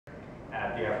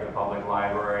the Ephrata Public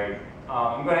Library.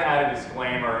 I'm going to add a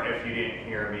disclaimer if you didn't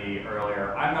hear me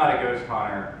earlier. I'm not a ghost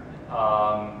hunter.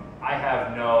 I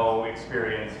have no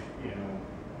experience,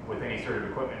 with any sort of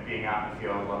equipment being out in the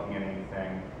field looking at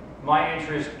anything. My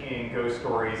interest in ghost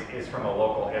stories is from a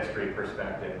local history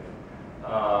perspective.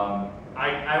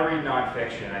 I read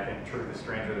nonfiction. I think truth is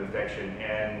stranger than fiction,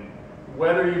 and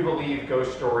whether you believe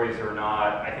ghost stories or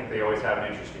not, I think they always have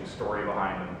an interesting story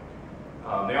behind them.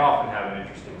 They often have an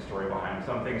interesting story behind them.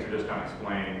 Some things are just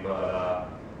unexplained, but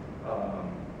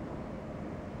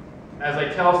as I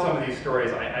tell some of these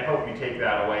stories, I hope you take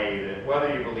that away, that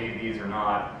whether you believe these or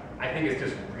not, I think it's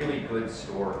just really good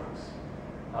stories.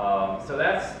 So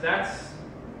that's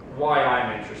why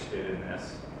I'm interested in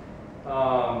this.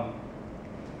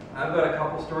 I've got a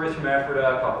couple stories from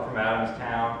Ephrata, a couple from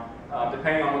Adamstown.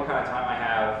 Depending on what kind of time I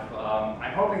have,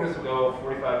 I'm hoping this will go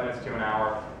 45 minutes to an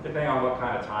hour. Depending on what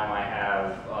kind of time I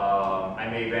have, I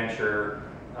may venture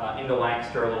into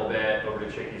Lancaster a little bit, over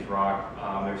to Chickies Rock.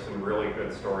 There's some really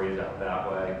good stories out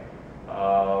that way.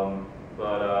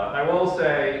 But I will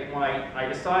say, when I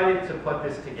decided to put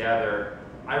this together,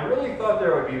 I really thought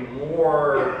there would be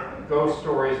more ghost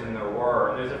stories than there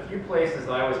were. There's a few places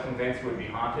that I was convinced would be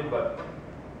haunted, but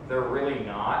they're really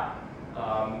not.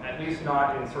 At least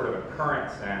not in sort of a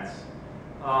current sense.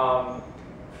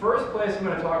 First place I'm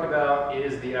going to talk about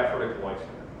is the Ephrata Cloister.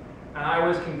 And I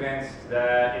was convinced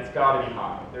that it's got to be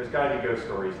haunted. There's got to be ghost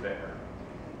stories there.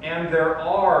 And there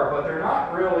are, but they're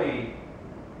not really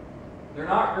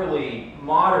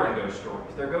modern ghost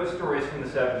stories. They're ghost stories from the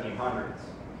 1700s.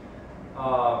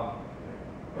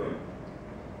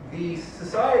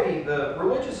 The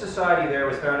religious society there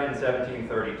was founded in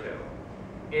 1732.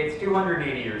 It's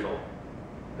 280 years old.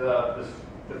 The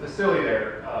facility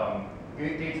there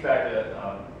dates back to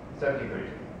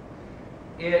 1732.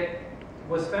 It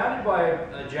was founded by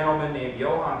a gentleman named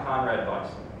Johann Conrad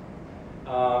Weissel.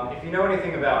 If you know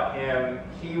anything about him,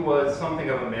 he was something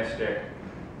of a mystic.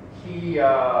 He,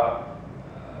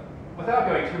 without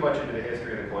going too much into the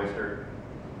history of the cloister,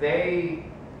 they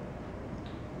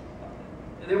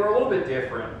were a little bit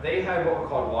different. They had what were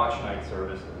called watch night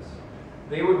services.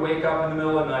 They would wake up in the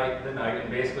middle of the night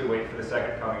and basically wait for the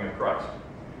second coming of Christ.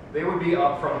 They would be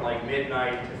up from like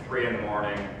midnight to 3 in the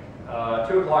morning.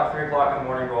 2 o'clock, 3 o'clock in the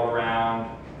morning rolled around.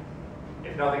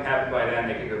 If nothing happened by then,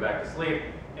 they could go back to sleep,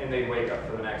 and they'd wake up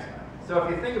for the next night. So if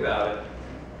you think about it,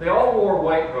 they all wore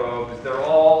white robes. They're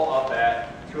all up at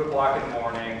 2 o'clock in the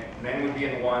morning. Men would be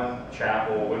in one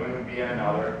chapel. Women would be in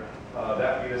another.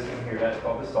 That would be this one here. That's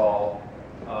called the Saul.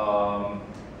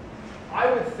 I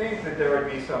would think that there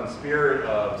would be some spirit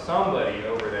of somebody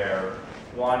over there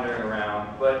wandering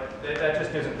around, but that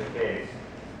just isn't the case.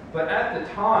 But at the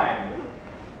time,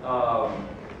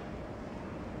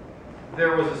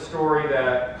 there was a story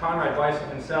that Conrad Weissel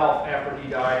himself, after he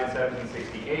died in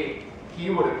 1768, he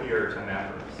would appear to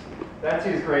members. That's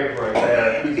his grave right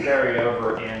there. He's buried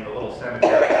over in the little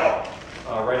cemetery out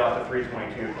right off the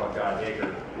 322 called God's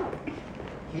Acre.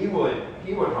 He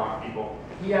would haunt people.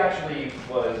 He actually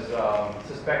was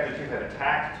suspected to have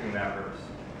attacked 2 members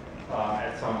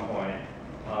at some point.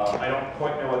 I don't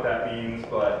quite know what that means,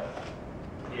 but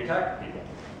he attacked people.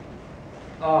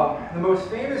 The most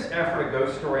famous Ephrata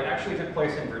ghost story actually took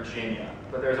place in Virginia,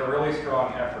 but there's a really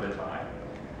strong Ephrata tie.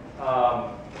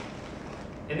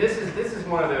 And this is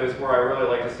one of those where I really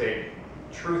like to say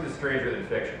truth is stranger than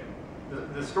fiction.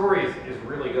 The story is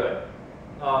really good.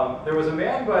 There was a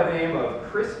man by the name of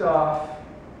Christoph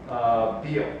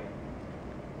Beale,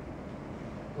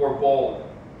 or Bolden.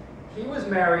 He was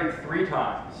married 3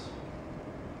 times.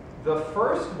 The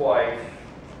first wife,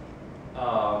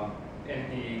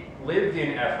 and he lived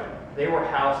in Ephrata. They were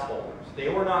householders. They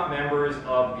were not members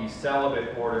of the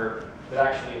celibate order that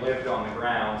actually lived on the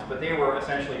grounds, but they were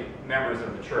essentially members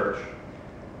of the church.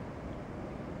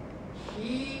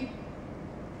 He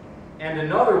and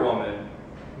another woman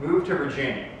moved to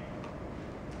Virginia.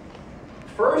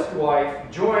 First wife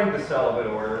joined the celibate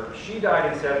order. She died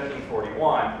in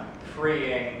 1741,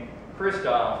 freeing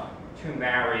Christoph to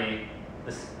marry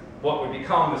what would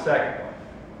become the second wife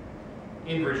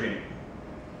in Virginia.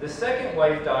 The second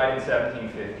wife died in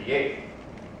 1758,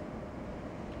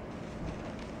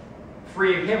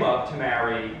 freeing him up to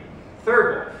marry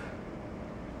third wife.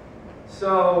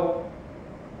 So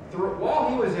while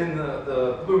he was in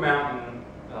the Blue Mountain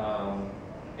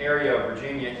area of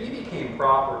Virginia, he became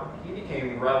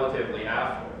relatively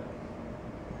affluent.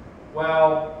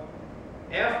 Well,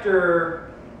 after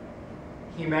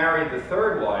he married the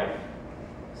third wife,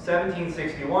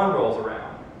 1761 rolls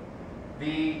around.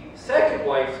 The second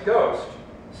wife's ghost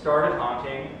started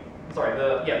haunting,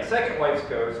 the second wife's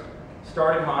ghost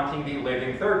started haunting the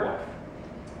living third wife.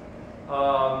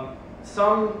 I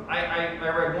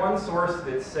read one source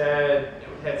that said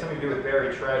it had something to do with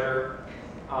buried treasure.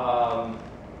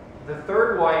 The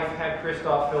third wife had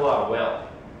Christoph fill out a will,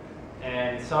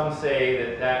 and some say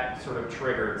that that sort of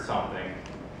triggered something.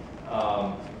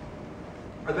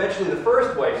 Eventually, the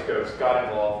first wife's ghost got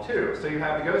involved too. So you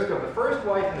have the ghost of the first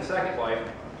wife and the second wife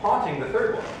haunting the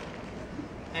third wife.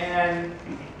 And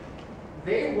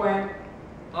they went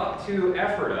up to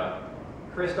Ephrata.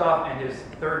 Christoph and his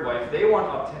third wife, they went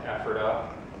up to Ephrata,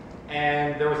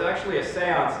 and there was actually a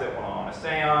seance that went on. A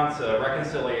seance, a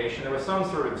reconciliation. There was some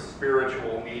sort of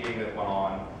spiritual meeting that went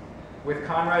on with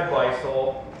Conrad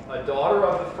Weissel, a daughter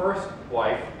of the first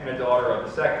wife and a daughter of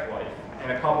the second wife,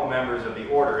 and a couple members of the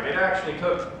order. And it actually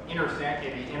took the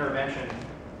intervention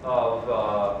of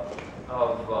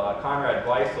Conrad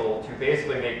Weissel to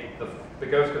basically make the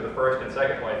ghost of the first and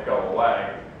second wife go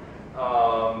away.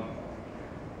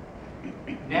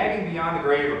 Nagging beyond the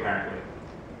grave, apparently.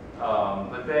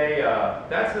 But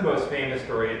that's the most famous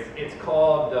story. It's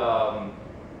called the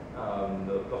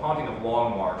Haunting of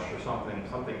Long March, or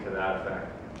something to that effect.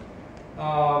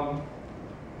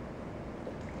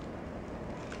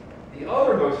 The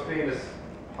other most famous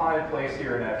haunted place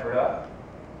here in Ephrata,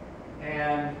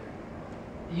 and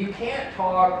you can't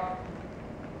talk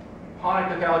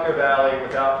haunted Cocalico Valley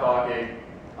without talking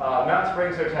Mountain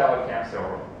Springs Hotel and Camp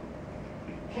Silver.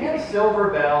 Camp Silver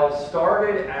Bell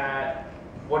started at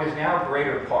what is now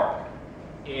Greater Park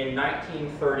in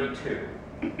 1932.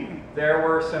 There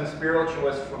were some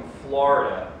spiritualists from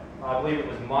Florida. I believe it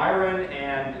was Myron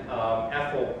and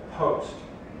Ethel Post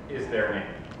is their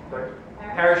name. But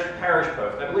Parish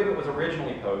Post. I believe it was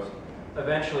originally Post.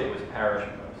 Eventually it was Parish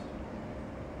Post.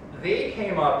 They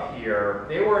came up here.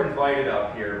 They were invited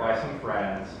up here by some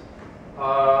friends.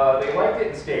 They liked it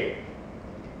and stayed.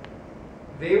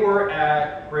 They were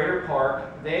at Greater Park.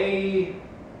 They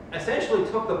essentially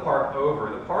took the park over.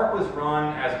 The park was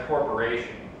run as a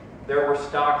corporation. There were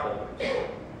stockholders.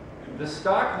 The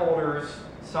stockholders,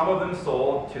 some of them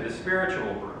sold to the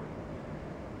spiritual group.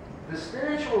 The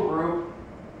spiritual group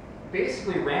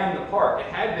basically ran the park.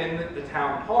 It had been the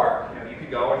town park. You know, you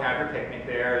could go and have your picnic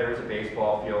there. There was a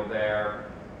baseball field there.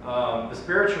 The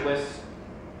spiritualists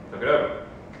took it over.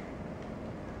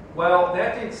 Well,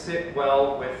 that didn't sit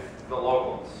well with the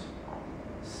locals.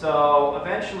 So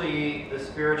eventually the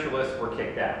spiritualists were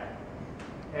kicked out.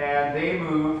 And they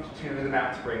moved to the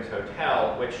Mountain Springs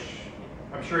Hotel, which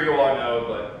I'm sure you all know,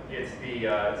 but it's the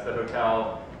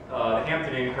hotel. The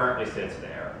Hampton Inn currently sits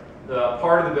there. The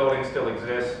part of the building still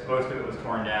exists. Most of it was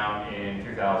torn down in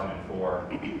 2004.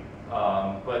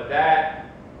 But that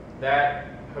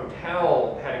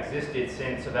hotel had existed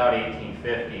since about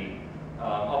 1850.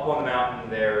 Up on the mountain,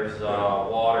 there's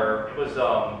water. It was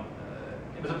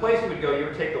a place you would go. You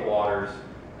would take the waters,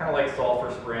 kind of like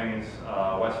Sulphur Springs,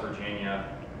 West Virginia.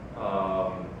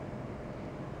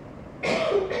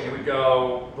 You would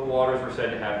go. The waters were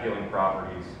said to have healing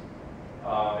properties.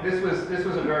 This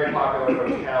was a very popular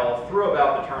hotel through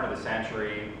about the turn of the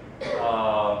century.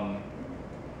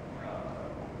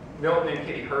 Milton and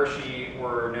Kitty Hershey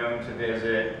were known to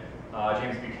visit.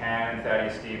 James Buchanan and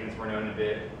Thaddeus Stevens were known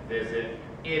to visit.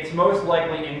 It's most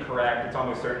likely incorrect. It's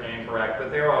almost certainly incorrect. But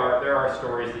there are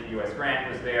stories that U.S. Grant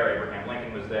was there, Abraham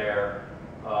Lincoln was there,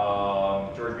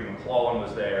 George B. McClellan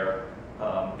was there.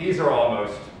 These are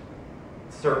almost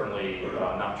certainly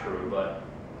not true, but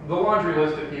the laundry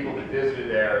list of people that visited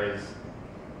there is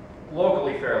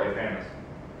locally fairly famous.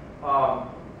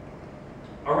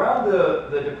 Around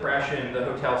the Depression, the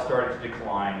hotel started to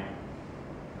decline.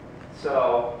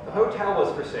 So the hotel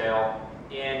was for sale.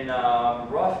 In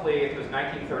roughly, it was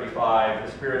 1935,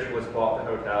 the spiritualists bought the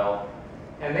hotel,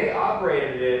 and they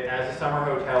operated it as a summer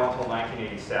hotel until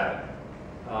 1987.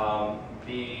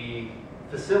 The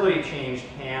facility changed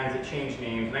hands, it changed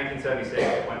names. In 1976,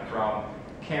 it went from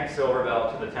Camp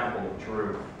Silverbell to the Temple of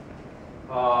Truth.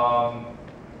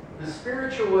 The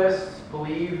spiritualists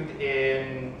believed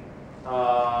in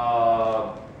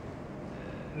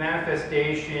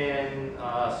manifestation,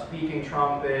 speaking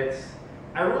trumpets.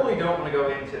 I really don't want to go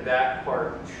into that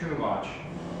part too much.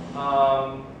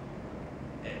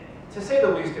 To say the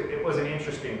least, it was an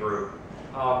interesting group.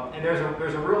 And there's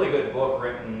a really good book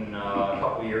written a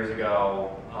couple years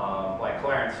ago by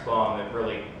Clarence Spung that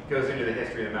really goes into the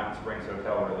history of the Mountain Springs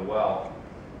Hotel really well.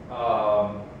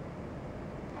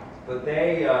 But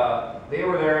they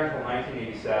were there until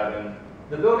 1987.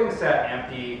 The building sat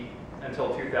empty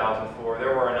until 2004.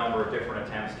 There were a number of different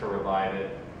attempts to revive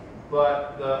it.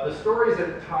 But the stories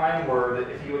at the time were that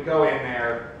if you would go in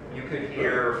there, you could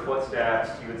hear footsteps,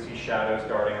 you would see shadows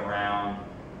darting around.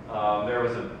 There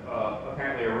was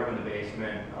apparently a room in the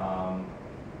basement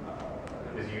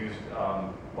was used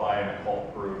by an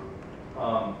occult group.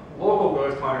 Local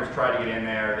ghost hunters tried to get in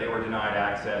there. They were denied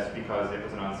access because it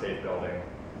was an unsafe building.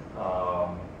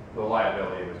 The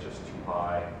liability was just too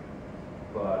high.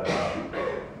 But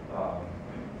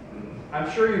I'm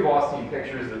sure you've all seen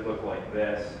pictures that look like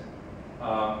this.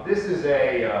 This is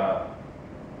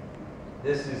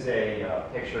a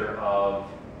picture of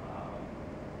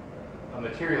a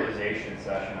materialization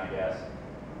session, I guess.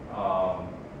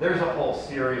 There's a whole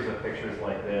series of pictures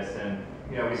like this, and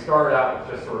we started out with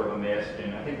just sort of a mist,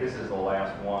 and I think this is the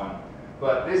last one.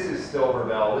 But this is Silver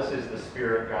Bell. This is the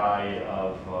spirit guide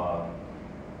of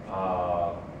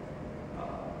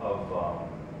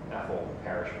Ethel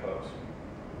Parish Post.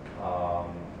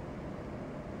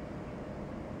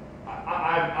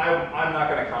 I'm not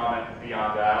going to comment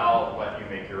beyond that. I'll let you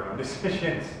make your own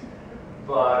decisions.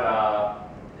 But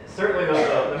certainly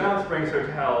the Mountain Springs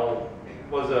Hotel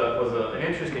was an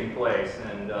interesting place,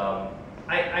 and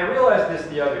I realized this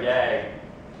the other day.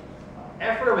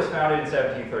 Ephrata was founded in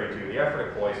 1732, the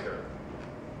Ephrata cloister.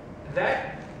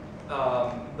 That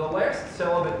the last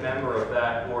celibate member of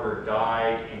that order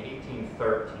died in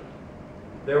 1813.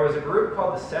 There was a group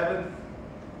called the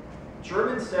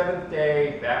German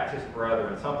Seventh-day Baptist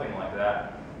Brethren, something like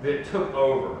that, that took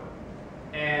over.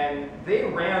 And they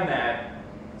ran that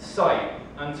site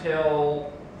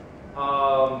until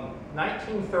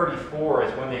 1934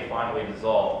 is when they finally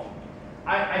dissolved.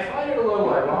 I find it a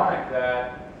little ironic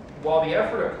that while the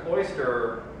Ephrata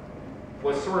cloister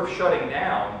was sort of shutting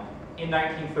down in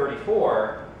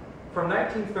 1934, from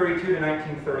 1932 to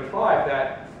 1935,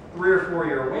 that 3 or 4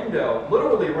 year window,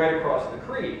 literally right across the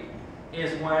creek,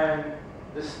 is when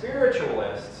the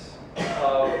spiritualists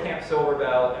of Camp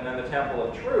Silverbell and then the Temple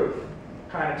of Truth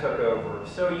kind of took over.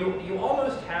 So you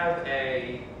almost have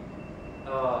a,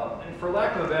 and for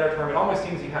lack of a better term, it almost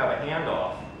seems you have a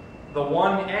handoff. The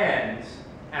one ends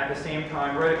at the same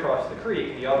time right across the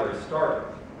creek, the other is started.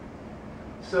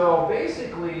 So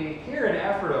basically, here in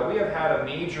Ephrata, we have had a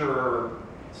major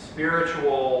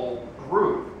spiritual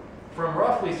group from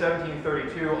roughly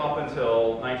 1732 up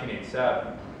until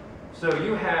 1987. So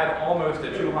you had almost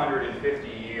a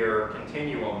 250-year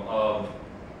continuum of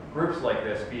groups like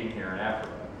this being here in Ephrata.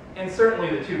 And certainly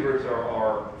the two groups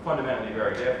are fundamentally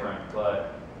very different,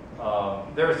 but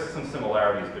there's some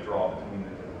similarities to draw between the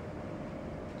two.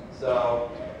 So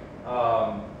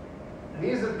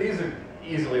these are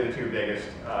easily the two biggest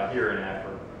here in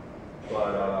Ephrata.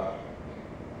 But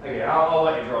again, I'll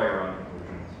let you draw your own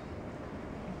conclusions.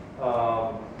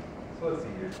 So let's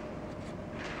see here.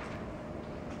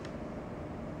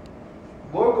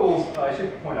 Locals, I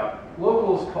should point out,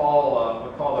 locals would call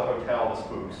the hotel the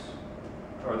Spooks,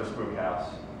 or the Spook House,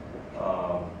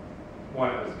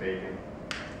 when it was vacant.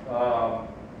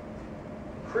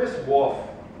 Chris Wolf,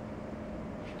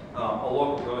 a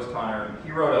local ghost hunter,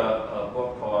 he wrote a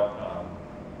book called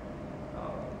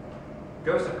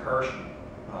Ghosts of Hershey.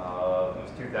 It was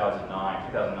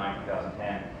 2009,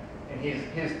 2010, and he's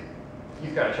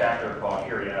got a chapter called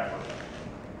Eerie Ephrata,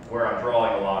 where I'm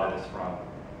drawing a lot of this from.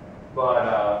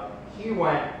 But he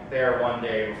went there one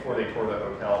day before they tore the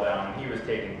hotel down, and he was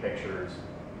taking pictures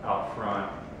out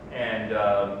front. And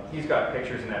he's got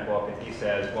pictures in that book, and he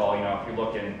says, well, if you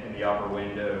look in the upper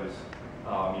windows,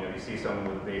 you see someone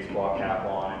with a baseball cap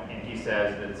on, and he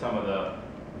says that some of the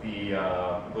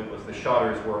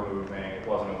shutters were moving. It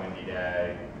wasn't a windy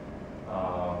day.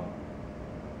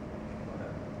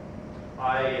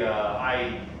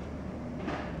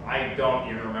 I don't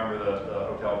even remember the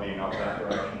hotel being up that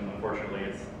direction. Unfortunately,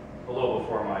 it's a little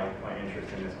before my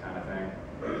interest in this kind of thing.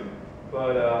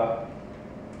 But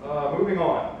moving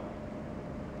on.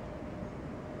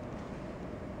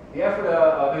 The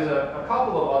Ephrata, there's a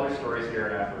couple of other stories here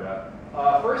in Ephrata.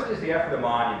 First is the Ephrata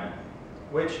Monument,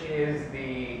 which is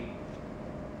the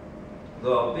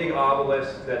big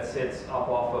obelisk that sits up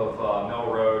off of Mill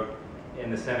Road in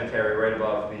the cemetery right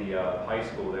above the high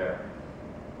school there.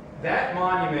 That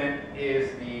monument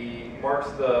marks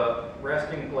the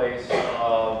resting place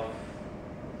of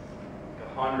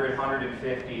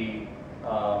 150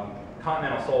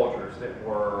 Continental soldiers that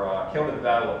were killed at the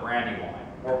Battle of Brandywine,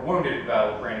 or wounded at the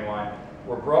Battle of Brandywine,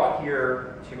 were brought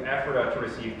here to Ephrata to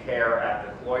receive care at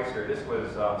the cloister. This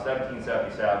was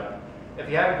 1777. If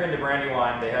you haven't been to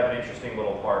Brandywine, they have an interesting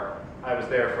little park. I was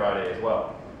there Friday as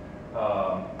well.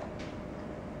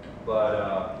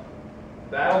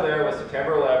 Battle there was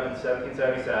September 11,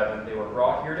 1777. They were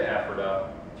brought here to Ephrata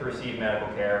to receive medical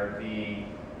care. The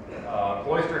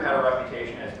cloister had a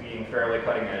reputation as being fairly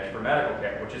cutting edge for medical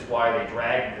care, which is why they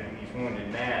dragged these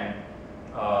wounded men,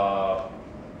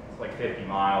 it's like 50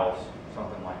 miles,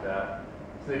 something like that,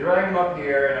 So they drag them up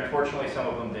here, and unfortunately some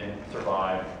of them didn't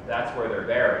survive. That's where they're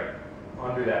buried,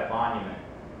 under that monument.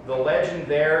 The legend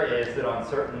there is that on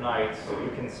certain nights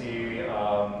you can see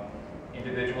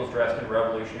individuals dressed in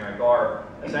Revolutionary garb,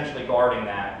 essentially guarding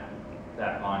that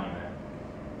monument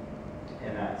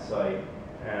and that site.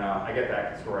 And I get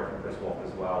that story from Chris Wolf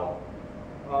as well.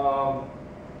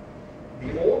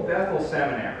 The Old Bethel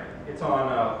Seminary. It's on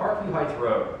Parkview Heights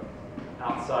Road,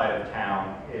 outside of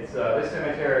town. It's this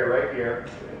cemetery right here.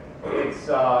 It's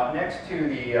next to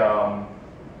the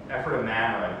Ephrata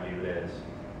Manor, I believe it is.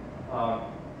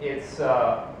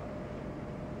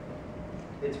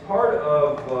 It's part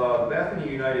of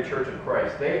Bethany United Church of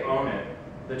Christ. They own it.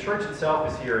 The church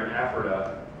itself is here in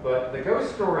Ephrata, but the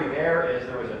ghost story there is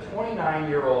there was a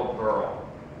 29-year-old girl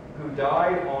who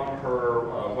died on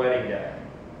her wedding day.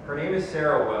 Her name is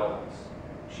Sarah Wells.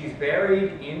 She's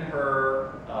buried in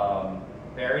her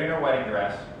wedding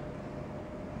dress,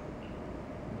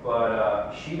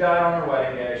 but she died on her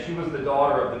wedding day. She was the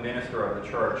daughter of the minister of the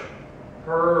church.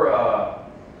 Her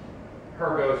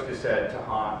ghost is said to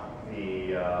haunt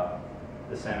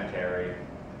the cemetery.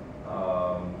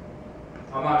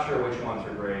 I'm not sure which one's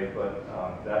her grave, but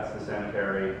that's the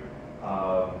cemetery.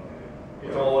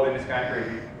 It's old and it's kind of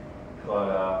creepy,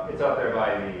 but it's up there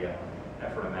by the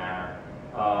Ephrata Manor.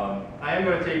 I am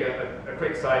going to take a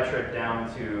quick side trip down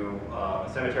to a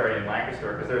cemetery in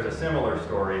Lancaster, because there's a similar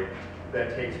story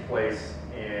that takes place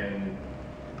in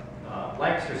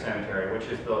Lancaster Cemetery, which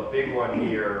is the big one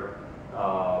near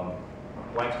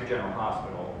Lancaster General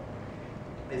Hospital.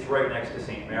 It's right next to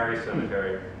St. Mary's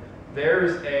Cemetery.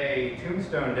 There's a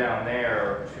tombstone down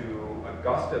there to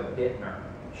Augusta Bittner.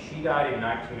 She died in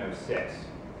 1906.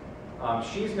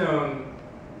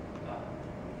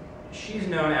 She's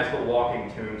known as the walking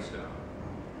tombstone.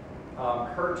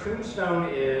 Her tombstone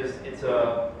it's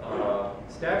a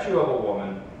statue of a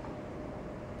woman.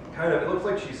 It looks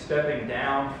like she's stepping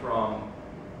down from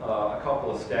a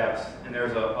couple of steps, and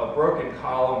there's a broken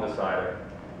column beside her.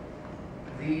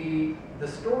 The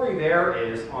story there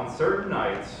is, on certain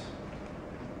nights,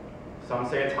 some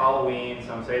say it's Halloween,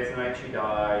 some say it's the night she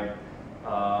died,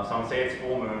 some say it's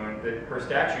full moon, that her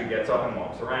statue gets up and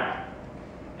walks around.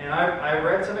 And I've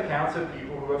read some accounts of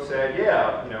people who have said,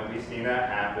 yeah, we've seen that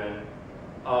happen.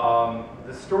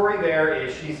 The story there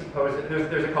is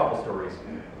there's a couple stories.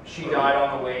 She died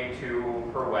on the way to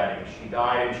her wedding. She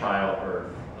died in childbirth.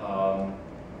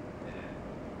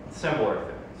 Similar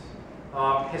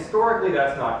things. Historically,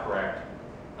 that's not correct.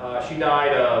 She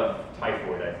died of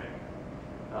typhoid, I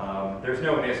think. There's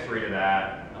no mystery to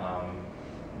that.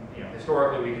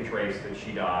 Historically, we can trace that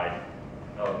she died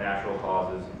of natural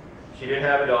causes. She did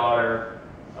have a daughter,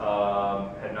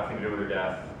 had nothing to do with her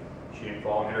death. She didn't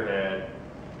fall and hit her head,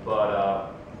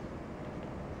 but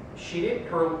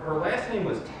her last name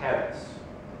was Tevis,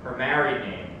 her married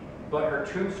name, but her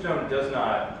tombstone does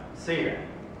not say that.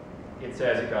 It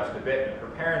says Augusta Bittner. Her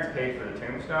parents paid for the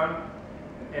tombstone,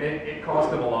 and it cost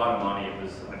them a lot of money. It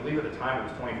was, I believe at the time, it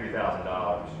was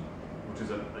 $23,000, which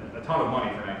is a ton of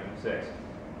money for 1906.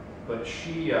 But it's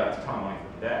a ton of money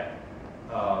for today.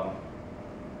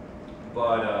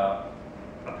 But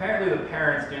apparently the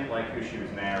parents didn't like who she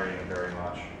was marrying very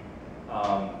much.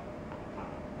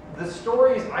 The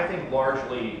stories, I think,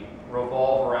 largely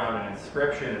revolve around an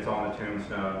inscription that's on the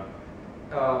tombstone.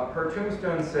 Her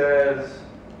tombstone says,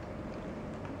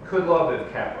 "Could love have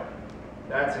kept her."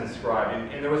 That's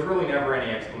inscribed, and there was really never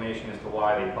any explanation as to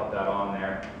why they put that on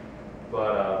there.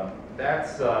 But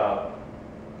that's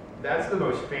the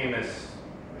most famous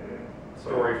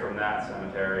story from that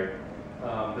cemetery.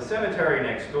 The cemetery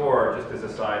next door, just as a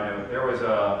side note, there was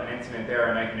an incident there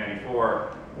in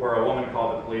 1994 where a woman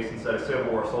called the police and said a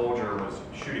Civil War soldier was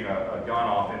shooting a gun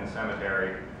off in the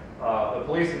cemetery. The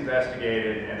police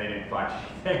investigated and they didn't find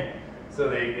anything, so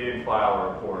they didn't file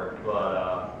a report.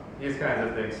 But these kinds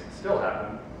of things still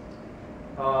happen.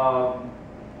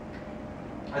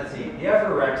 Let's see, the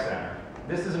Ephrata Rec Center.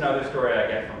 This is another story I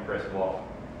get from Chris Wolf.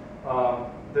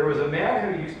 There was a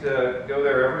man who used to go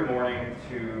there every morning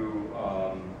to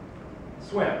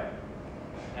swim.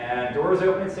 And doors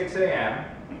open at 6 a.m.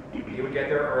 He would get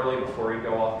there early before he'd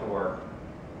go off to work.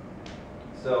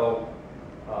 So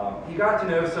he got to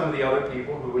know some of the other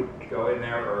people who would go in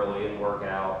there early and work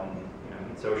out, and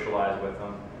he'd socialize with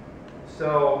them.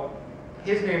 So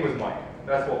his name was Mike.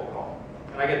 That's what we'll call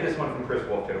him. And I get this one from Chris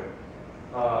Wolf too.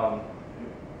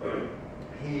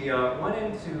 He went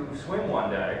in to swim one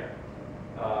day.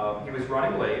 He was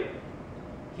running late.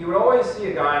 He would always see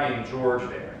a guy named George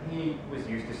there. He was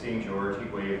used to seeing George. He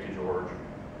waved to George.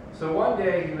 So one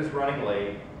day he was running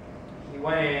late. He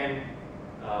went in,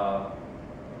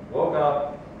 woke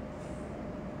up,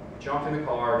 jumped in the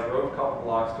car, drove a couple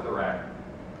blocks to the wreck,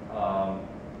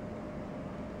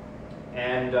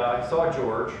 and he saw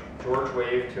George. George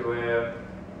waved to him.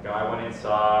 Guy went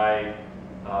inside,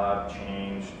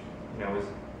 changed, was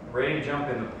ready to jump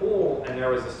in the pool, and there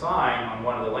was a sign on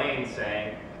one of the lanes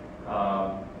saying,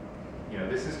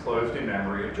 this is closed in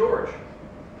memory of George.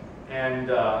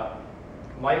 And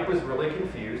Mike was really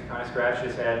confused, kind of scratched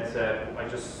his head and said, I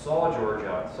just saw George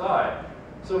outside.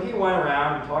 So he went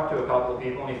around and talked to a couple of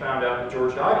people, and he found out that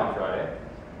George died on Friday.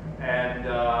 And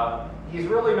he's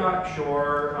really not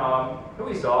sure who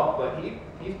he saw, but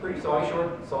he's pretty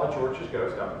sure saw George's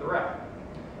ghost up at the wreck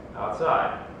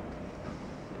outside.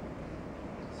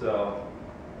 So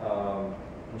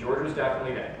George was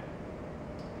definitely dead.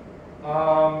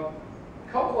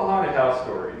 Couple of haunted house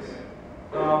stories.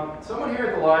 Someone here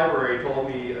at the library told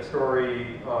me a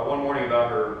story one morning about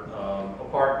her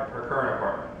apartment, her current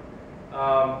apartment.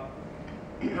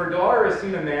 Her daughter has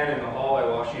seen a man in the hallway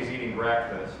while she's eating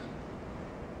breakfast.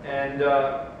 And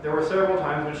there were several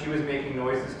times when she was making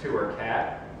noises to her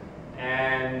cat,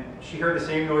 and she heard the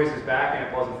same noises back, and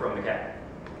it wasn't from the cat.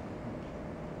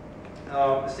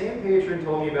 The same patron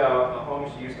told me about a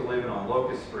home she used to live in on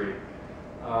Locust Street.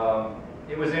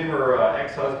 It was in her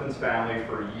ex-husband's family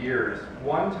for years.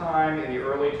 One time in the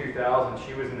early 2000s,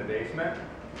 she was in the basement.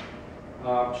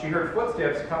 She heard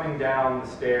footsteps coming down the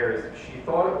stairs. She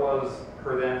thought it was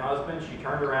her then husband. She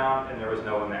turned around, and there was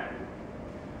no one there.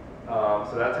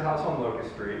 So that's a house on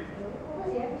Locust Street. What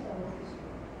was the address on Locust Street?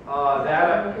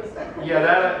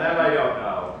 That I don't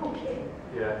know. Okay.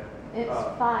 Yeah. It's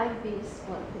 5B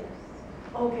Split.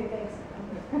 Okay, thanks.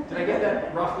 Did I get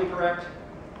that roughly correct?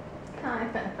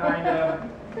 Kinda.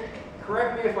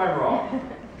 Correct me if I'm wrong.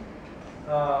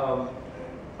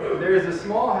 There's a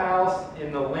small house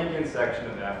in the Lincoln section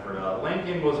of Ephrata.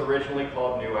 Lincoln was originally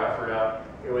called New Ephrata.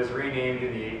 It was renamed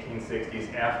in the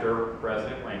 1860s after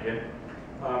President Lincoln.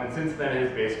 And since then it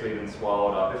has basically been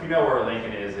swallowed up. If you know where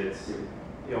Lincoln is, it's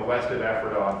west of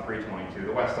Ephrata on 322,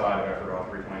 the west side of Ephrata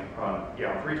on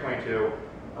 322,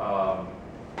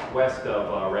 west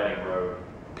of Reading Road.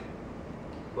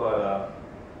 But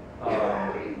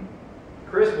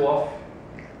Chris Wolf,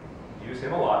 use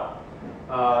him a lot.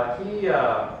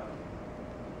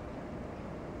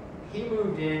 He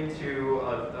moved into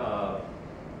a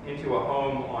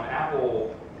home on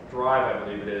Apple Drive, I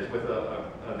believe it is, with a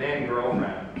then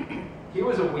girlfriend. He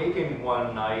was awakened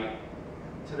one night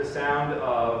to the sound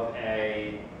of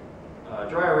a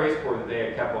dry erase board that they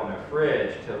had kept on their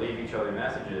fridge to leave each other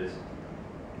messages,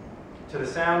 to the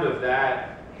sound of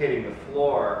that hitting the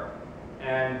floor.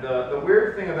 And the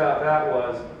weird thing about that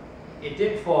was it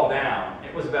didn't fall down.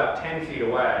 It was about 10 feet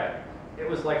away. It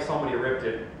was like somebody ripped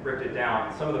it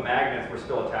down. Some of the magnets were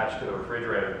still attached to the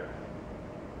refrigerator.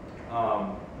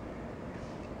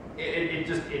 It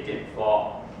didn't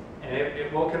fall. And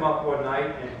it woke him up one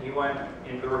night, and he went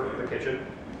into the kitchen.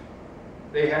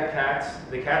 They had cats.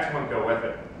 The cats wouldn't go with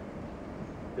it.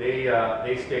 They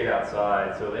stayed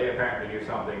outside, so they apparently knew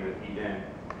something that he didn't.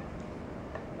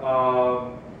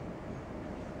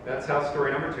 That's house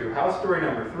story number 2. House story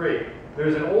number 3.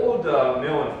 There's an old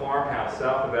mill and farmhouse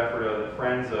south of Ephrata that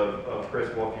friends of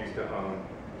Chris Wolf used to own.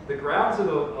 The grounds of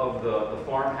the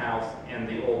farmhouse and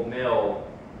the old mill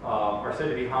are said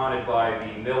to be haunted by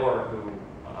the miller who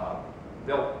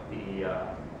built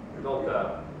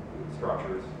the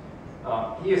structures.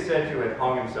 He is said to have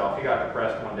hung himself. He got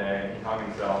depressed one day and he hung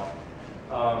himself.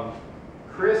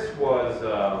 Chris was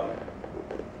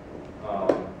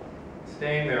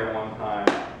staying there one time,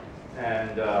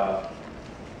 and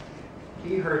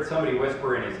he heard somebody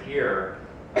whisper in his ear.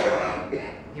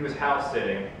 He was house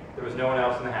sitting. There was no one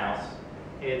else in the house.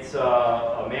 It's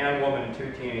a man, woman, and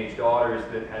 2 teenage daughters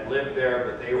that had lived there,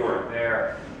 but they weren't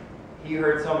there. He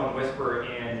heard someone whisper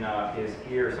in his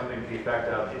ear something to the effect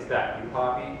of, "Is that you,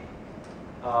 Poppy?"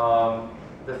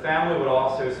 The family would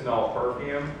also smell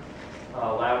perfume,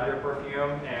 lavender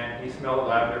perfume, and he smelled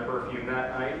lavender perfume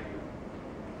that night.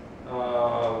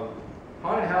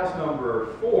 Haunted house number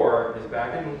 4 is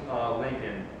back in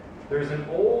Lincoln. There's an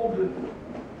old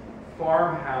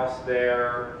farmhouse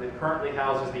there that currently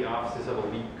houses the offices of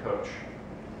Elite Coach.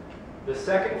 The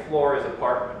second floor is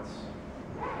apartments.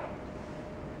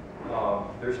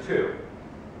 There's 2.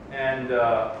 And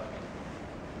a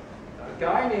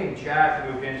guy named Jack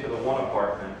moved into the one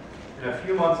apartment, and a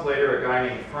few months later a guy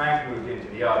named Frank moved into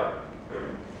the other.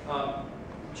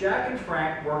 Jack and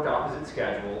Frank worked opposite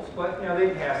schedules, but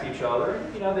they'd pass each other.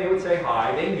 They would say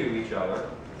hi. They knew each other.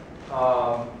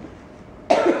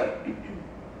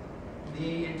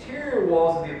 The interior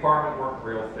walls of the apartment weren't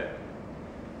real thick.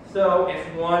 So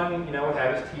if one, would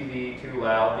have his TV too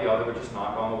loud, the other would just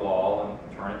knock on the wall and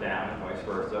turn it down and vice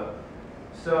versa.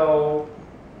 So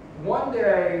one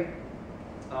day,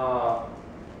 let's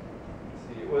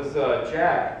see, it was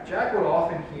Jack. Jack would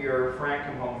often hear Frank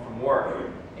come home from work,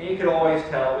 and he could always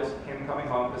tell it was him coming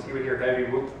home because he would hear heavy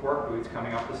work boots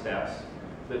coming up the steps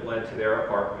that led to their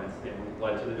apartments, that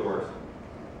led to the doors.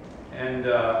 And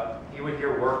he would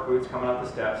hear work boots coming up the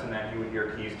steps, and then he would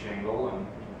hear keys jingle, and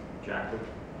Jack would,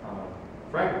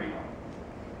 Frank would be home.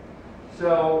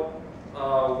 So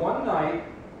one night,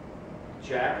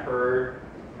 Jack heard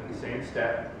in the same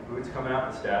step, boots coming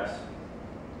up the steps,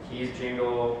 keys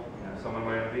jingle, someone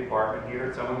went into the apartment, he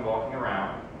heard someone walking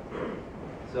around.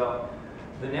 So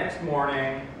the next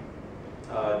morning,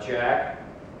 Jack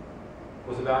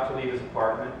was about to leave his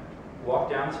apartment,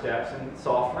 walked down the steps, and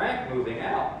saw Frank moving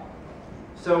out.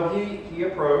 So he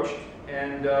approached,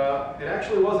 and it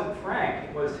actually wasn't Frank,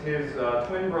 it was his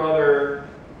twin brother,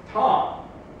 Tom.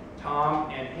 Tom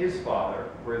and his father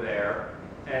were there,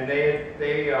 and they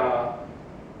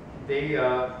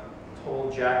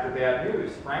told Jack the bad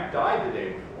news. Frank died the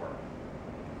day before.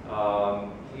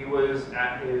 He was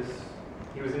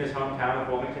in his hometown of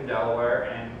Wilmington, Delaware,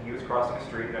 and he was crossing a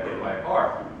street got hit by a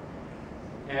car.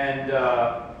 And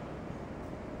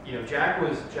Jack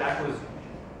was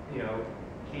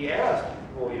he asked,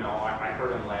 well, I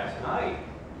heard him last night,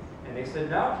 and they said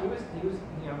no,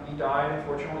 he died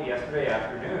unfortunately yesterday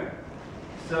afternoon.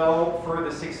 So for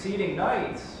the succeeding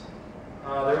nights,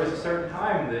 there was a certain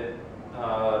time that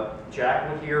Jack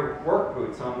would hear work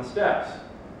boots on the steps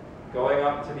going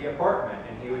up to the apartment,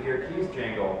 and he would hear keys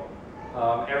jingle.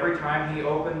 Every time he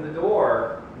opened the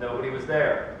door, nobody was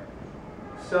there.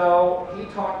 So he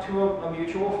talked to a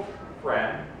mutual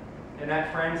friend, and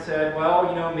that friend said,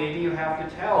 well, maybe you have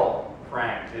to tell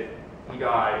Frank that he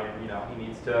died, and he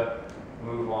needs to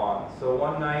move on. So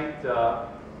one night,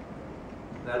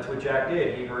 that's what Jack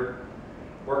did. He heard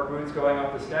work boots going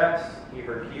up the steps, he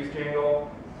heard keys jingle,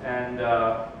 and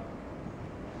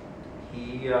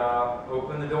he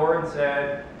opened the door and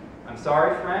said, I'm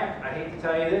sorry, Frank, I hate to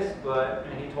tell you this,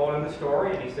 and he told him the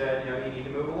story, and he said, you need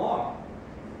to move along.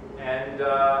 And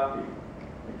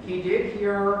he did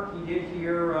hear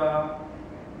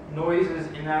noises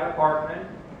in that apartment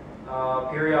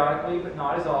periodically, but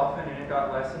not as often, and it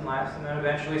got less and less, and then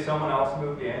eventually someone else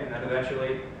moved in, and then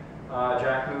eventually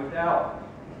Jack moved out.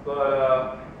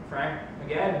 But Frank,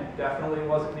 again, definitely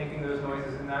wasn't making those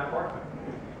noises in that apartment.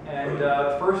 And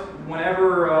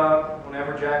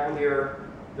whenever Jack would hear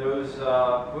those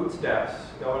boot steps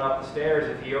going up the stairs,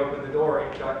 if he opened the door,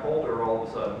 it got colder all of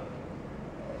a sudden.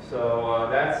 So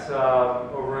that's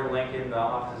over in Lincoln, the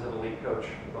offices of the lead coach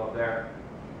above there.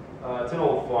 It's an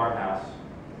old farmhouse.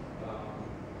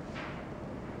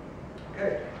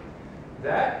 Okay,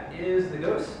 that is the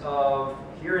ghosts of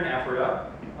here in Ephrata.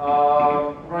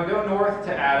 We're going to go north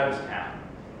to Adamstown.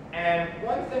 And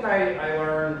one thing I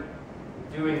learned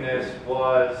doing this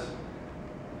was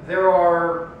there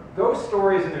are ghost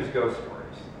stories and there's ghost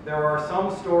stories. There are some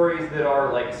stories that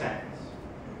are like a sentence.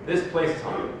 This place is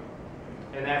haunted.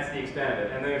 And that's the extent of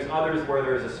it. And there's others where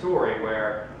there's a story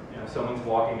where someone's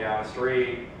walking down the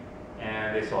street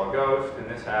and they saw a ghost and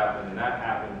this happened and that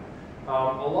happened. A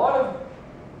lot of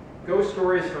ghost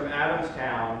stories from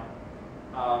Adamstown.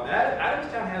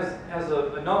 Adamstown has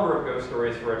a number of ghost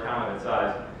stories for a town of its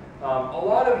size. A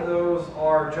lot of those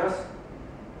are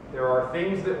there are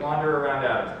things that wander around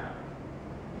Adamstown.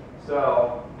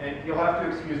 So, and you'll have to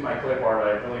excuse my clip art,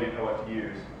 I really didn't know what to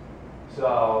use.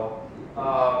 So,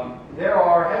 there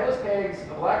are headless pigs,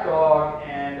 a black dog,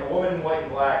 and a woman in white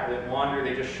and black that wander.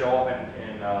 They just show up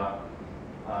in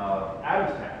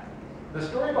Adamstown. The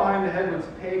story behind the headless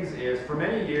pigs is, for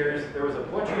many years, there was a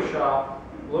butcher shop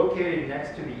located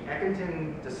next to the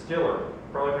Eckington Distillery.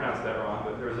 Probably pronounced that wrong,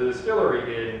 but there was a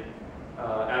distillery in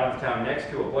Adamstown next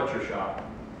to a butcher shop.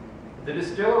 The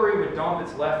distillery would dump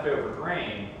its leftover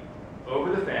grain over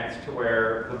the fence to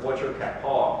where the butcher kept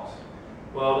hogs.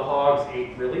 Well, the hogs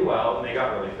ate really well and they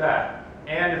got really fat.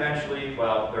 And eventually,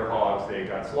 well, their hogs, they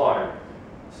got slaughtered.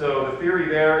 So the theory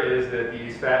there is that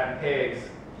these fattened pigs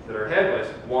that are headless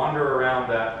wander around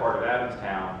that part of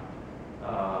Adamstown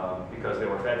because they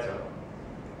were fed so.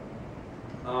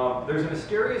 There's a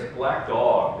mysterious black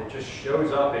dog that just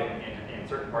shows up in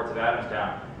certain parts of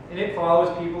Adamstown. And it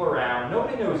follows people around.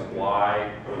 Nobody knows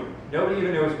why. Nobody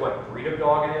even knows what breed of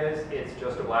dog it is. It's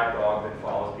just a black dog that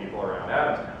follows people around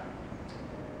Adamstown.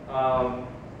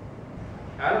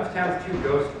 Adamstown's two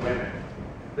ghost women.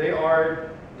 They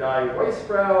are Die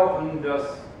Weissfrau and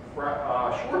Das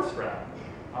Schwarzfrau.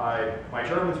 My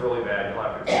German's really bad, you'll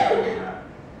have to excuse me on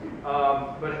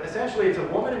that. But essentially it's a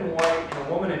woman in white and a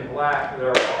woman in black that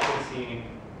are often seen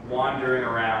wandering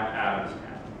around Adamstown.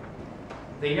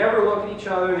 They never look at each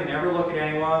other, they never look at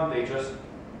anyone, they just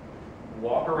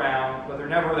walk around, but they're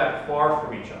never that far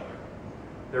from each other.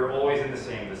 They're always in the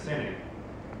same vicinity.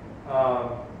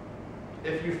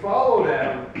 If you follow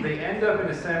them, they end up in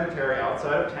a cemetery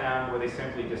outside of town where they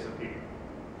simply disappear.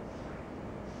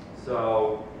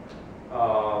 So,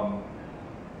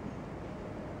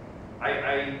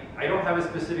 I don't have a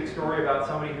specific story about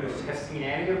somebody who has seen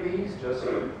any of these, just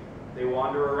they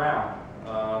wander around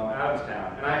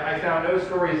Adamstown. And I found no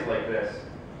stories like this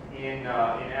in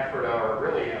Ephrata, or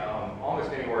really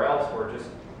almost anywhere else, where just,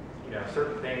 you know,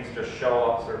 certain things just show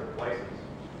up certain places.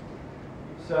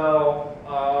 So,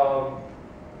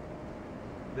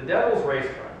 the Devil's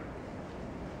Racetrack.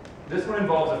 This one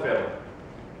involves a fiddler.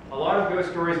 A lot of ghost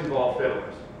stories involve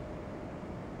fiddlers.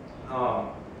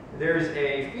 There's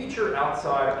a feature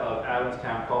outside of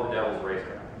Adamstown called the Devil's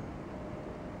Racetrack.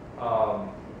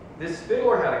 This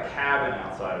fiddler had a cabin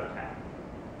outside of town.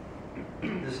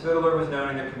 This fiddler was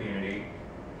known in the community.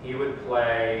 He would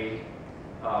play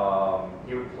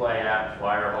at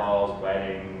fire halls,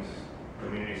 weddings,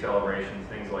 community celebrations,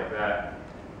 things like that.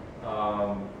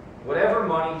 Whatever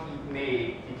money he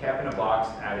made, he kept in a box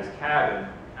at his cabin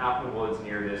out in the woods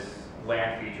near this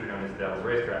land feature known as the Devil's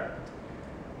Racetrack.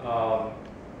 On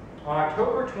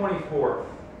October 24th,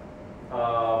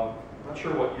 not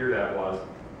sure what year that was,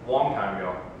 a long time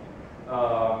ago,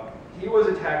 he was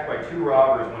attacked by two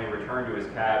robbers when he returned to his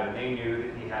cabin. They knew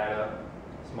that he had a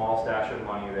small stash of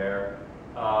money there.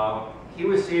 He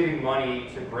was saving money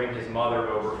to bring his mother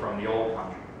over from the old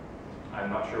country. I'm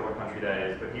not sure what country that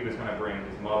is, but he was going to bring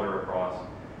his mother across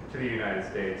to the United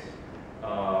States.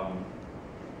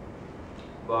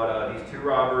 But these two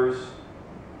robbers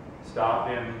stopped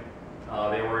him.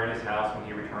 They were in his house when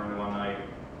he returned one night.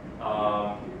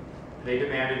 They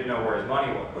demanded to know where his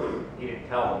money was. He didn't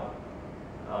tell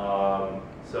them.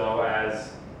 So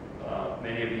as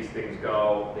many of these things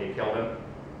go, they killed him,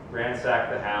 ransacked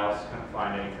the house, couldn't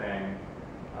find anything.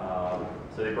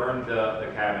 So they burned the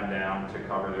cabin down to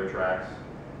cover their tracks.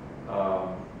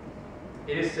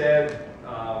 It is said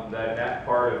that in that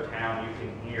part of town you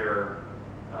can hear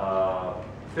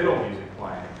fiddle music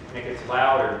playing. And it gets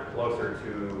louder closer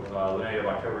to the night of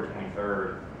October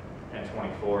 23rd and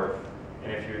 24th.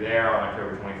 And if you're there on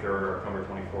October 23rd or October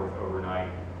 24th overnight,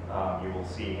 you will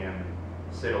see him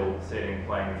sitting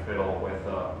playing the fiddle with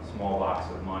a small box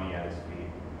of money at his feet.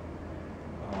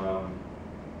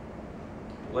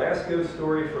 Last ghost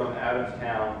story from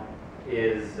Adamstown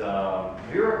is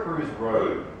Vera Cruz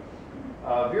Road.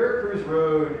 Vera Cruz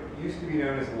Road used to be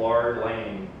known as Lard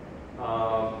Lane.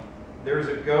 There's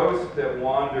a ghost that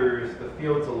wanders the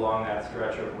fields along that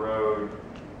stretch of road.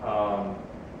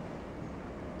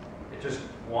 It just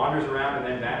wanders around and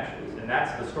then vanishes, and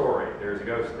that's the story. There's a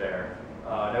ghost there.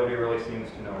 Nobody really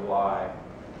seems to know why,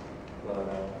 but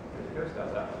there's a ghost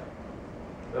out that way.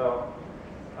 So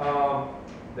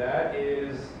that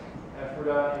is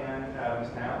Ephrata and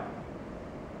Adamstown.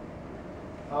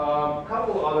 A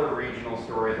couple other regional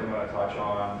stories I'm going to touch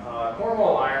on.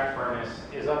 Cornwall Iron Furnace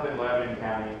is up in Lebanon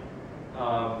County.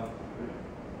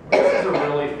 This is a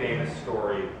really famous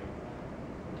story.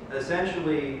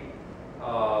 Essentially,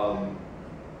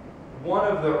 one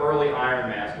of the early iron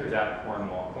masters out of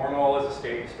Cornwall. Cornwall is a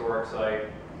state historic site.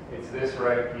 It's this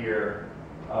right here.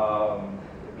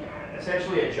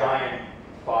 Essentially a giant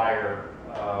fire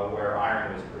where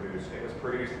iron was produced. It was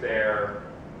produced there,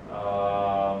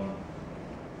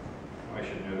 I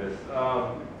should know this,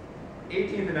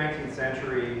 18th and 19th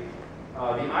century.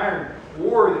 The iron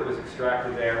ore that was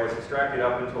extracted there was extracted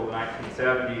up until the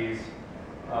 1970s.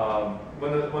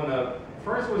 When the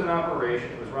furnace was in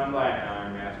operation, it was run by an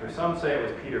iron master. Some say it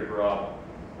was Peter Grubb.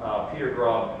 Peter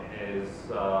Grubb is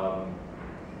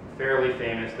fairly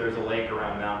famous. There's a lake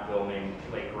around Mountville named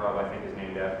Lake Grubb, I think is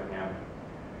named after him.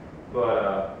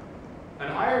 But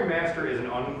an iron master is an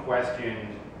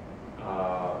unquestioned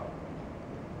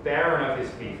baron of his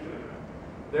fiefdom.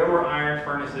 There were iron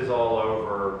furnaces all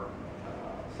over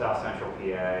South Central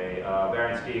PA.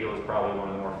 Baron Stiegel is probably one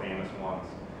of the more famous ones,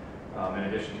 in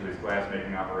addition to his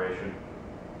glassmaking operation.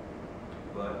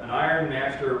 But an iron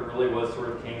master really was sort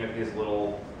of king of his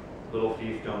little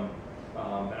fiefdom.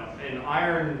 And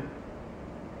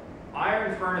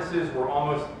iron furnaces were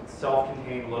almost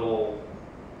self-contained little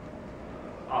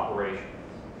operations.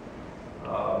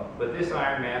 But this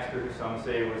iron master, who some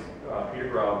say was Peter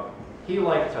Grubb, he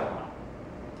liked to hunt.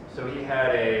 So he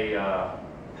had a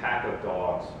pack of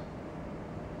dogs.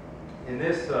 And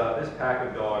this pack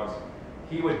of dogs,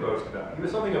 he would boast about. He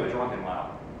was something of a drunken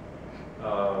lout.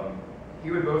 He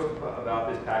would boast about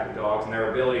this pack of dogs and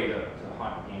their ability to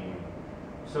hunt game.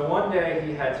 So one day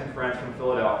he had some friends from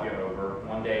Philadelphia over,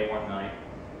 one night,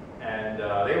 and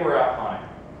they were out hunting.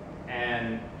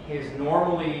 And his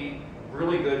normally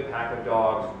really good pack of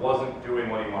dogs wasn't doing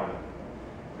what he wanted.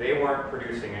 They weren't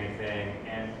producing anything,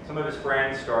 and some of his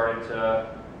friends started to,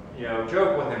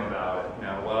 joke with him about it.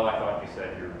 Well, I thought you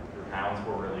said your hounds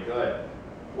were really good.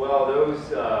 Well,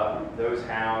 those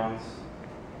hounds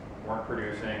weren't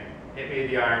producing. It made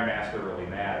the Iron Master really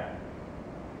mad.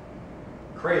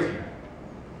 Crazy man.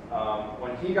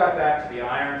 When he got back to the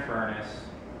iron furnace,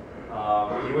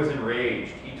 he was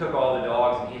enraged. He took all the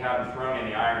dogs and he had them thrown in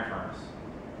the iron furnace,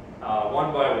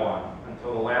 one by one,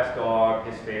 until the last dog,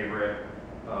 his favorite,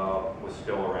 was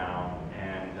still around.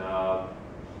 And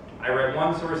I read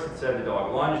one source that said the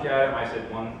dog lunged at him.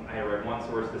 I read one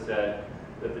source that said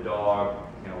that the dog,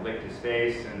 licked his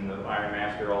face, and the Iron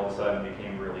Master all of a sudden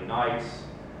became really nice.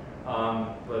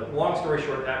 But long story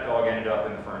short, that dog ended up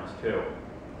in the furnace too.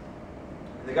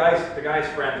 The guy's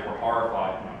friends were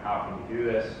horrified. How can you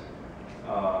do this?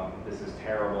 This is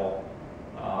terrible.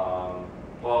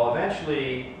 Well,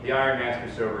 eventually, the Iron Master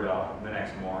sobered up the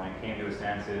next morning, came to his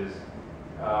senses,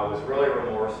 was really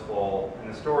remorseful. And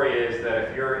the story is that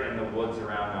if you're in the woods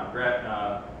around Mount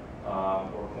Gretna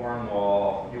or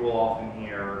Cornwall, you will often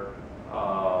hear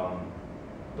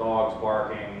dogs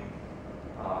barking,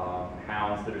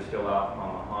 hounds that are still out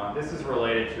on the hunt. This is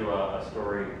related to a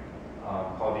story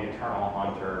called The Eternal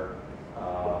Hunter.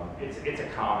 It's a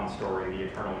common story, The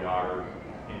Eternal Jager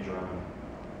in German.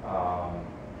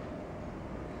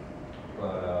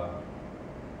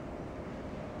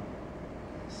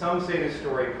 Some say this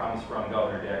story comes from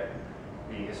Governor Dick,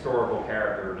 the historical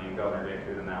character named Governor Dick,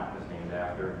 who the mountain is named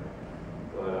after.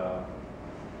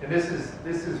 And this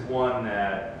is one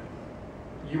that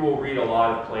you will read a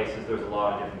lot of places. There's a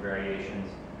lot of different variations.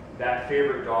 That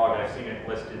favorite dog, I've seen it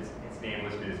listed, its name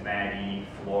listed as Maggie,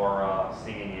 Flora,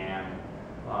 Singing Ann.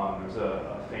 There's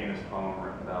a famous poem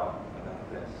written about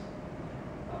this.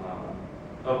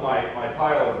 Of my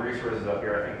pile of resources up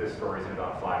here, I think this story is in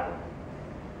about 5 of them.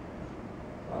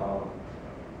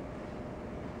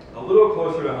 A little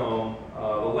closer to home,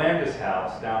 the Landis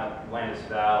House down at Landis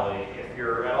Valley. If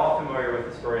you're at all familiar with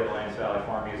the story of the Landis Valley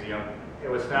Farm Museum, it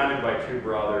was founded by 2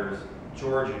 brothers,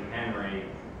 George and Henry.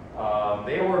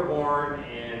 They were born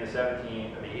in the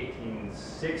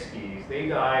 1860s. They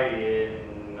died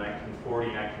in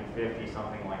 1940, 1950,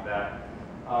 something like that.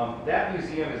 That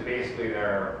museum is basically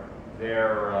their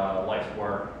life's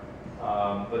work.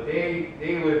 But they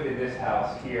lived in this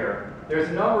house here. There's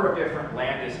a number of different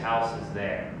Landis houses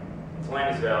there. It's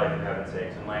Landis Valley, for heaven's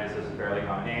sakes, and Landis is a fairly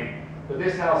common name. But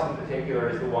this house in particular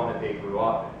is the one that they grew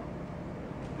up in.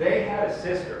 They had a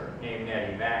sister named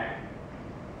Nettie Mae.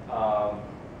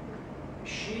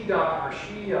 She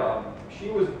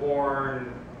was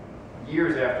born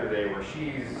years after they were.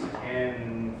 She's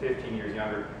 10, 15 years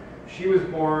younger. She was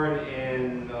born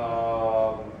in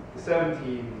the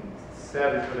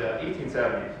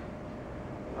 1870s.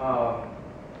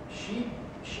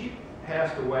 She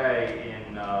passed away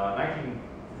in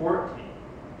 1914.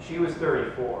 She was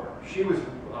 34. She was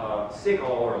sick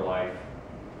all her life.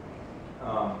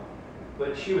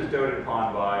 But she was doted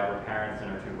upon by her parents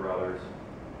and her 2 brothers.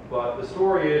 But the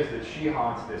story is that she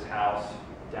haunts this house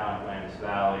down at Landis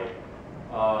Valley.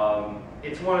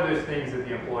 It's one of those things that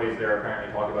the employees there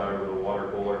apparently talk about over the water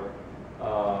cooler.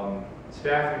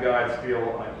 Staff and guides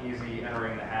feel uneasy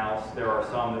entering the house. There are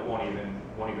some that won't even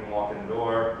walk in the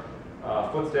door.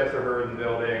 Footsteps are heard in the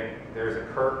building. There's a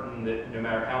curtain that no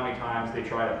matter how many times they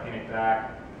try to pin it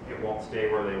back, it won't stay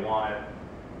where they want it.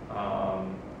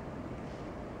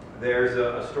 There's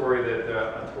a story that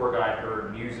a tour guide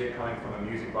heard music coming from a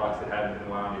music box that hadn't been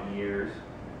wound in years.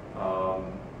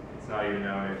 It's not even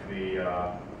known if the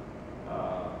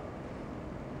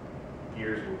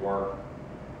gears would work.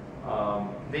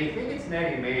 They think it's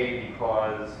Nettie Mae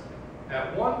because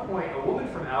at one point a woman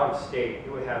from out of state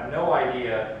who would have no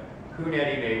idea who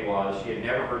Nettie Mae was, she had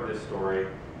never heard this story,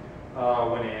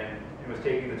 went in and was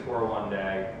taking the tour one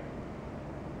day.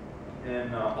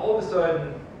 And all of a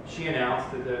sudden she announced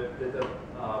that the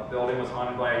building was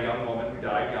haunted by a young woman who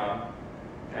died young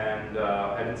and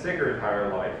had been sick her entire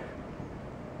life.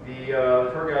 The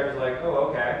tour guide was like, oh,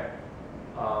 okay.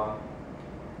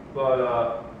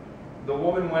 But the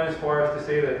woman went as far as to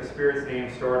say that the spirit's name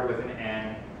started with an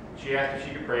N. She asked if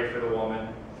she could pray for the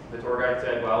woman. The tour guide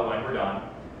said, well, when we're done.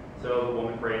 So the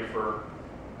woman prayed for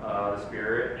the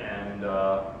spirit, and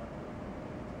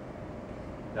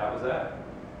that was that.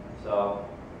 So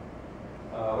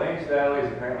Landis Valley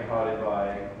is apparently haunted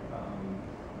by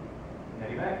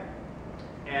Nettie Mae.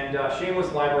 And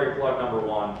shameless library plug number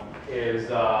 1 is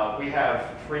we have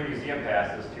free museum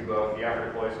passes to both the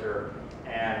Ephrata Cloister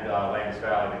and Landis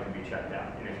Valley that can be checked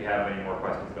out. And if you have any more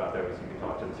questions about those, you can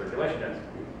talk to the circulation desk.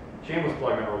 Shameless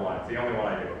plug number 1. It's the only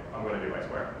one I do. I'm going to do, I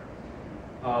swear.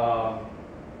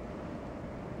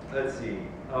 Let's see.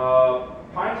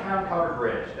 Pinetown Covered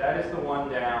Bridge. That is the one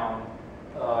down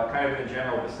kind of in the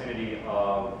general vicinity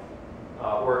of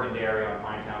Oregon Dairy on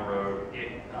Pinetown Road.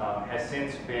 It has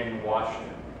since been washed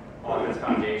off its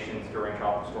foundations during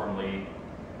Tropical Storm Lee.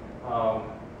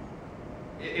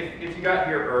 If you got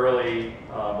here early,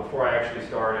 before I actually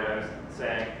started, I was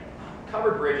saying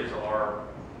covered bridges are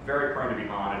very prone to be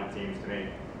haunted, it seems to me.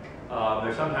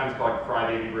 They're sometimes called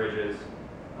crybaby bridges.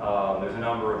 There's a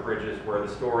number of bridges where the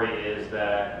story is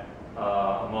that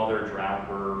a mother drowned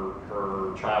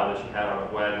her child that she had out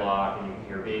of wedlock, and you can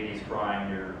hear babies crying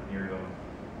near them.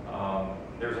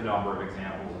 There's a number of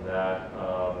examples of that.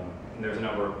 And there's a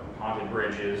number of haunted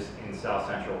bridges in south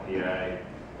central PA.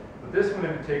 But this one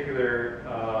in particular,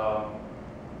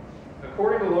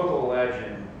 according to local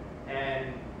legend,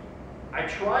 and I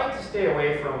tried to stay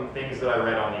away from things that I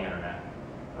read on the internet.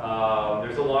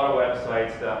 There's a lot of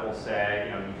websites that will say,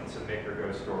 you know, you can submit your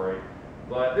ghost story.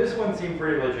 But this one seemed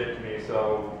pretty legit to me,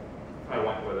 so I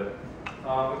went with it.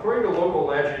 According to local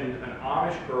legend, an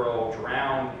Amish girl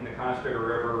drowned in the Conestoga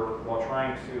River while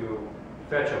trying to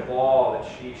fetch a ball that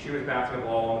she was bouncing a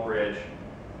ball on the bridge.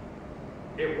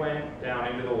 It went down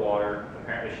into the water.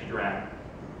 Apparently she drowned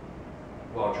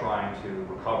while trying to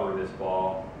recover this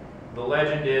ball. The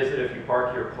legend is that if you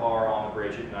park your car on the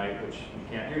bridge at night, which you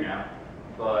can't do now,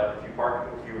 but if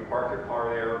you would park your car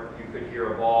there, you could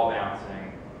hear a ball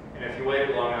bouncing. And if you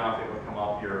waited long enough, it would come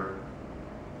up your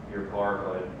car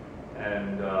hood.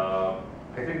 And I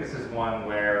think this is one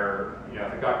where, you know,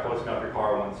 if it got close enough, your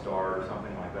car wouldn't start or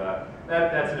something like that.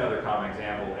 That's another common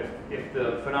example. If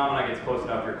the phenomenon gets close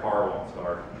enough, your car won't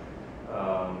start.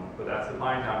 But that's the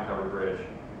Pinetown Covered Bridge.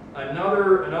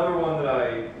 Another one that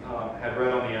I had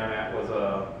read on the internet was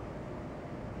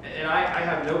and I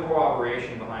have no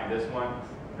corroboration behind this one.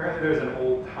 Apparently there's an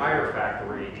old tire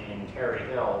factory in Terry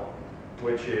Hill,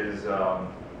 which is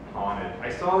haunted. I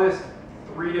saw this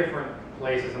 3 different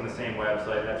places on the same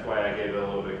website. That's why I gave it a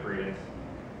little bit of credence.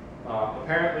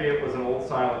 Apparently it was an old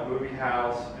silent movie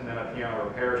house and then a piano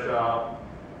repair shop.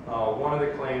 One of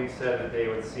the claims said that they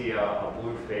would see a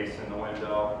blue face in the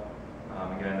window.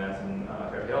 Again, that's in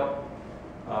Terry Hill.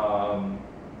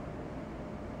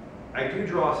 I do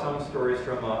draw some stories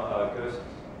from a ghost,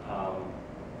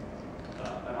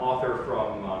 an author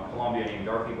from Columbia named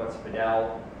Dorothy Butts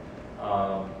Fidel.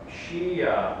 She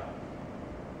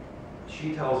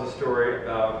tells a story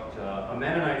about a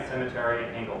Mennonite cemetery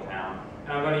in Hinkletown.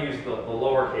 And I'm going to use the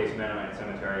lowercase Mennonite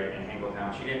cemetery in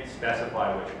Hinkletown. She didn't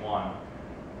specify which one.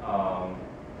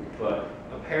 But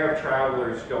a pair of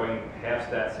travelers going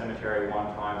past that cemetery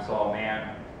one time saw a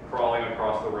man crawling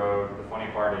across the road. The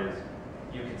funny part is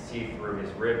you could see through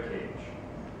his rib cage.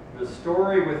 The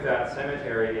story with that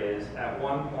cemetery is at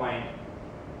one point,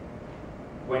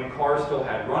 when cars still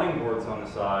had running boards on the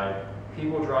side,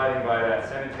 people driving by that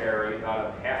cemetery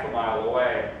about half a mile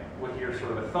away would hear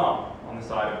sort of a thump on the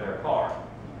side of their car,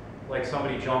 like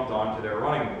somebody jumped onto their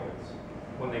running boards.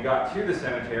 When they got to the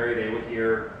cemetery, they would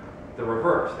hear the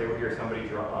reverse. They would hear somebody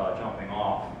jumping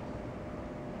off,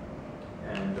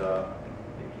 and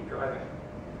they'd keep driving.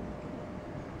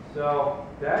 So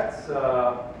that's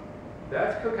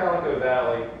Cocalico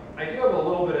Valley. I do have a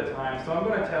little bit of time, so I'm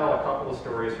going to tell a couple of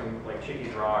stories from like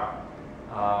Chickies Rock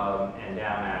and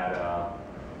down at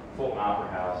Fulton Opera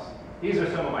House. These are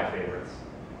some of my favorites.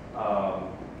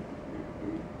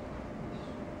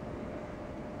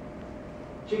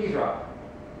 Chickies Rock.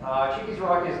 Chickies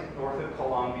Rock is north of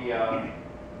Columbia.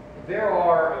 There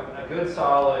are a good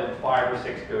solid 5 or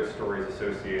 6 ghost stories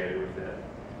associated with it.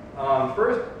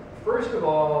 First of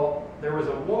all, there was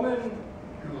a woman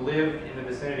who lived in the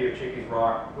vicinity of Chickies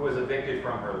Rock who was evicted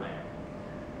from her land.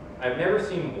 I've never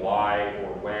seen why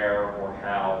or where or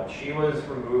how, but she was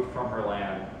removed from her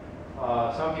land.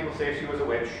 Some people say she was a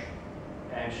witch,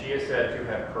 and she is said to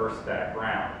have cursed that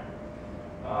ground.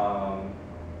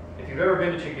 If you've ever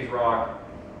been to Chickies Rock,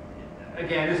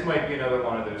 again, this might be another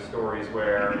one of those stories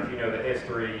where if you know the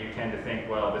history, you tend to think,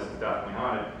 well, this is definitely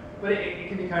haunted. But it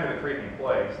can be kind of a creepy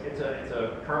place. It's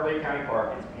a Current Lake County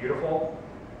park. It's beautiful,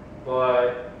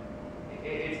 but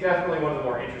it's definitely one of the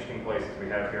more interesting places we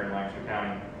have here in Lancaster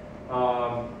County.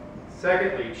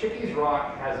 Secondly, Chickies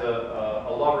Rock has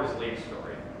a lover's leap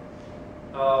story.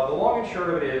 The long and short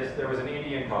of it is there was an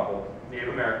Indian couple, Native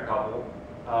American couple,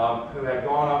 who had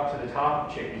gone up to the top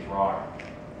of Chickies Rock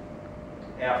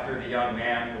after the young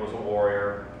man, who was a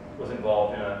warrior, was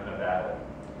involved in a battle.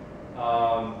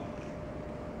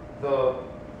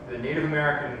 The Native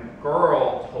American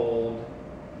girl told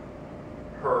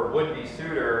her would-be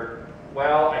suitor,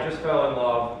 well, I just fell in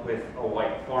love with a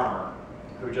white farmer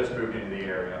who just moved into the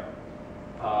area.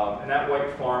 And that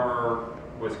white farmer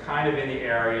was kind of in the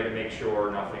area to make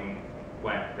sure nothing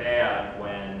went bad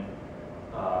when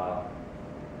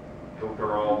the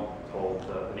girl told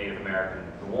the Native American,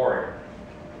 the warrior.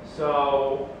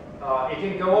 So it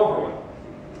didn't go over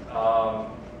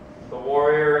well. The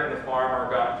warrior and the farmer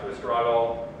got into a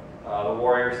struggle. The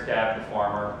warrior stabbed the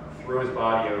farmer, threw his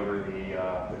body over the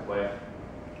cliff,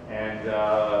 and in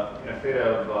a fit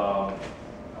of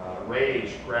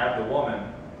rage, grabbed the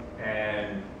woman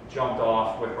and jumped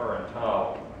off with her in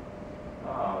tow.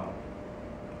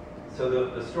 So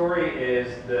the story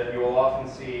is that you will often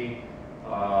see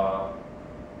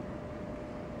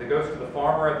the ghost of the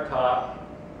farmer at the top,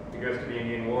 the ghost of the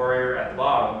Indian warrior at the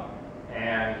bottom,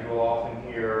 and you will often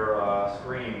hear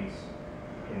screams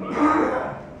in the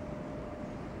area.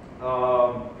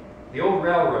 The old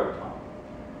railroad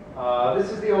tunnel.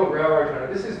 This is the old railroad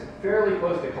tunnel. This is fairly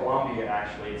close to Columbia,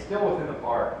 actually. It's still within the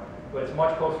park, but it's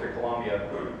much closer to Columbia.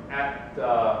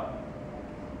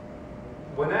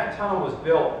 When that tunnel was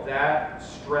built, that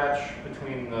stretch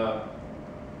between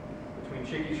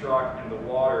Chickies Rock and the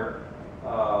water,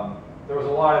 there was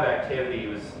a lot of activity. It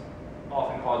was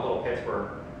often called Little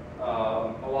Pittsburgh. A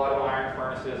lot of iron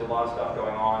furnaces, a lot of stuff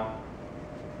going on.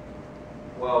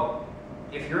 Well,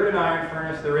 if you're in an iron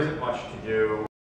furnace, there isn't much to do.